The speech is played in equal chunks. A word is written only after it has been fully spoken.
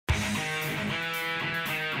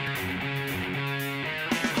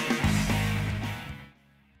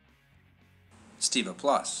STEVA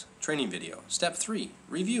Plus, training video, step 3,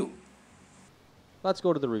 review. Let's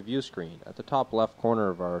go to the review screen. At the top left corner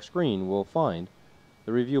of our screen, we'll find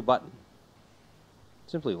the review button.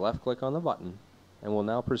 Simply left click on the button and we'll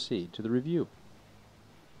now proceed to the review.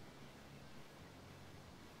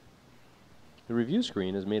 The review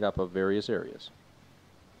screen is made up of various areas.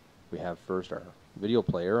 We have first our video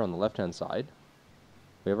player on the left hand side.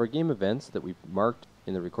 We have our game events that we've marked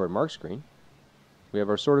in the record mark screen. We have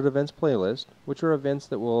our sorted events playlist, which are events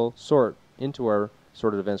that will sort into our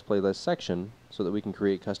sorted events playlist section so that we can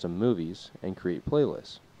create custom movies and create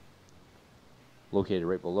playlists. Located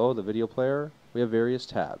right below the video player, we have various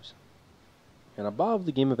tabs. And above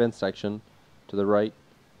the game events section to the right,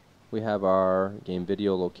 we have our game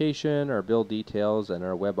video location, our build details, and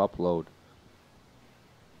our web upload.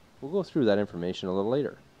 We'll go through that information a little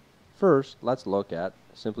later. First, let's look at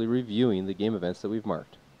simply reviewing the game events that we've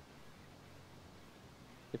marked.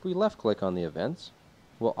 If we left click on the events,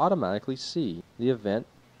 we'll automatically see the event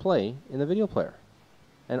play in the video player,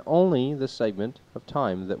 and only the segment of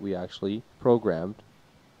time that we actually programmed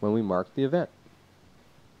when we marked the event.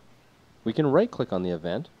 We can right click on the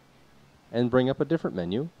event and bring up a different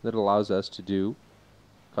menu that allows us to do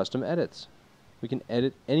custom edits. We can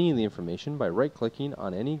edit any of the information by right clicking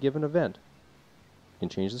on any given event. We can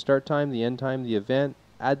change the start time, the end time, the event,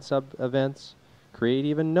 add sub-events, create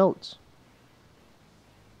even notes.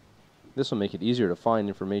 This will make it easier to find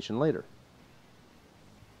information later.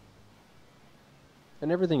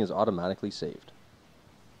 And everything is automatically saved.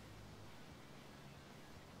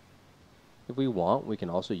 If we want, we can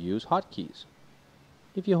also use hotkeys.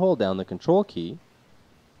 If you hold down the Control key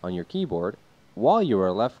on your keyboard, while you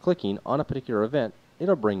are left clicking on a particular event,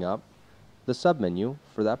 it'll bring up the submenu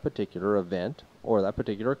for that particular event or that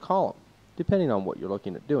particular column, depending on what you're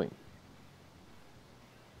looking at doing.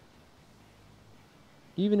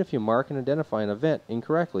 Even if you mark and identify an event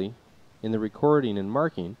incorrectly in the recording and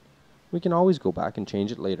marking, we can always go back and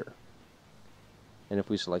change it later. And if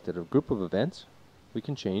we selected a group of events, we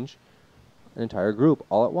can change an entire group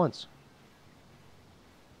all at once.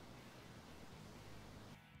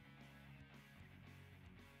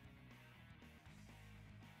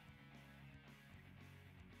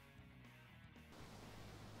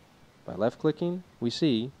 By left clicking, we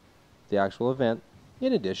see the actual event.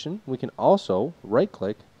 In addition, we can also right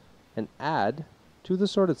click and add to the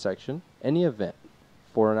sorted section any event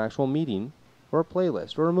for an actual meeting or a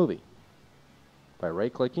playlist or a movie. By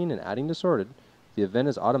right clicking and adding to sorted, the event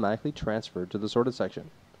is automatically transferred to the sorted section.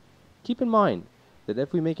 Keep in mind that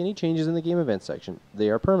if we make any changes in the game event section, they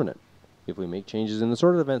are permanent. If we make changes in the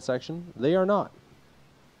sorted event section, they are not.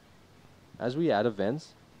 As we add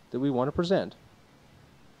events that we want to present,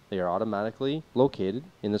 they are automatically located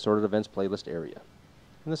in the sorted events playlist area.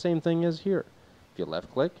 And the same thing is here. If you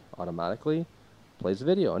left click, automatically plays the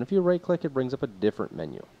video, and if you right click, it brings up a different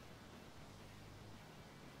menu.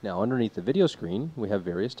 Now underneath the video screen, we have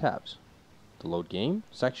various tabs. The load game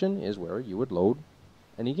section is where you would load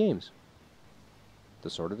any games.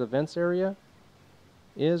 The sorted events area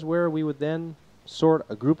is where we would then sort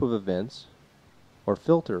a group of events or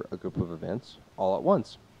filter a group of events all at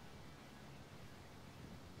once.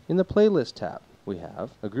 In the playlist tab, we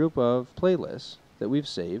have a group of playlists that we've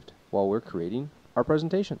saved while we're creating our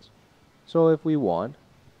presentations. So if we want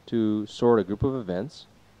to sort a group of events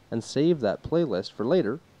and save that playlist for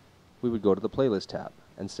later, we would go to the playlist tab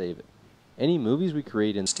and save it. Any movies we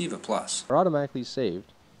create in STEVA Plus are automatically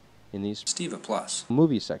saved in the STEVA Plus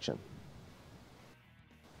movies section.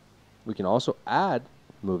 We can also add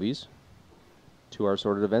movies to our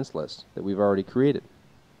sorted events list that we've already created.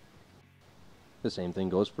 The same thing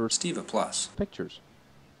goes for STEVA Plus pictures.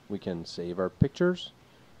 We can save our pictures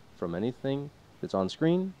from anything that's on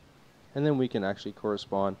screen, and then we can actually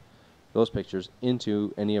correspond those pictures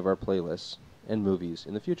into any of our playlists and movies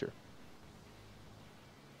in the future.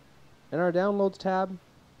 And our downloads tab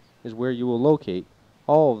is where you will locate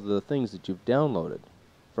all of the things that you've downloaded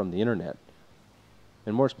from the internet,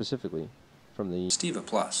 and more specifically from the STEVA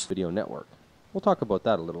Plus video network. We'll talk about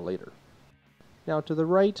that a little later. Now to the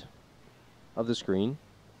right of the screen,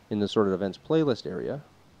 in the sorted events playlist area,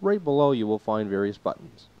 right below you will find various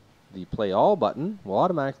buttons. The Play All button will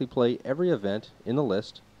automatically play every event in the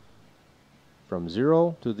list from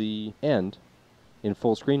 0 to the end in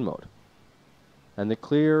full screen mode. And the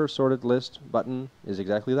Clear Sorted List button is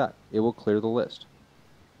exactly that. It will clear the list.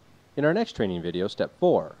 In our next training video, step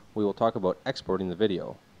 4, we will talk about exporting the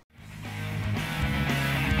video